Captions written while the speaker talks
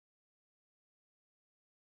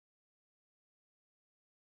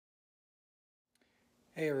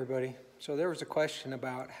Hey everybody, so there was a question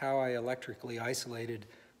about how I electrically isolated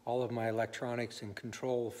all of my electronics and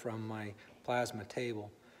control from my plasma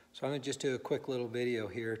table. So I'm going to just do a quick little video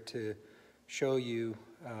here to show you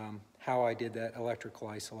how I did that electrical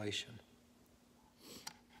isolation.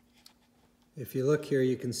 If you look here,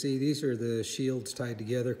 you can see these are the shields tied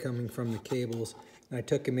together coming from the cables. And I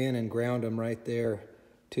took them in and ground them right there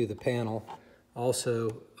to the panel.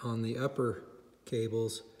 Also on the upper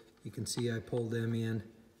cables, you can see I pulled them in,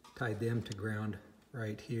 tied them to ground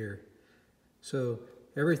right here. So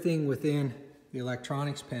everything within the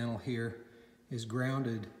electronics panel here is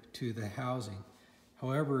grounded to the housing.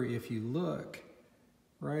 However, if you look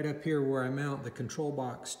right up here where I mount the control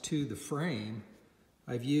box to the frame,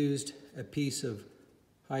 I've used a piece of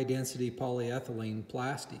high density polyethylene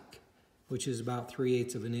plastic, which is about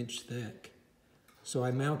 3/8 of an inch thick. So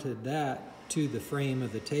I mounted that to the frame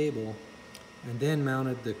of the table and then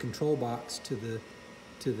mounted the control box to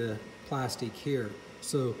the plastic here.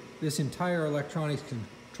 So this entire electronics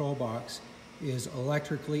control box is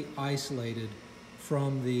electrically isolated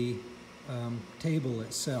from the table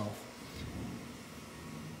itself.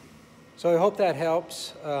 So I hope that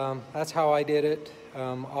helps. That's how I did it.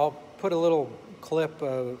 I'll put a little clip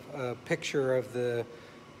of a picture of the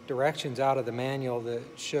directions out of the manual that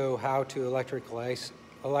show how to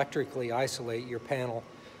electrically isolate your panel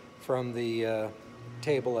from the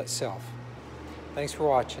table itself. Thanks for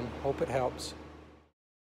watching. Hope it helps.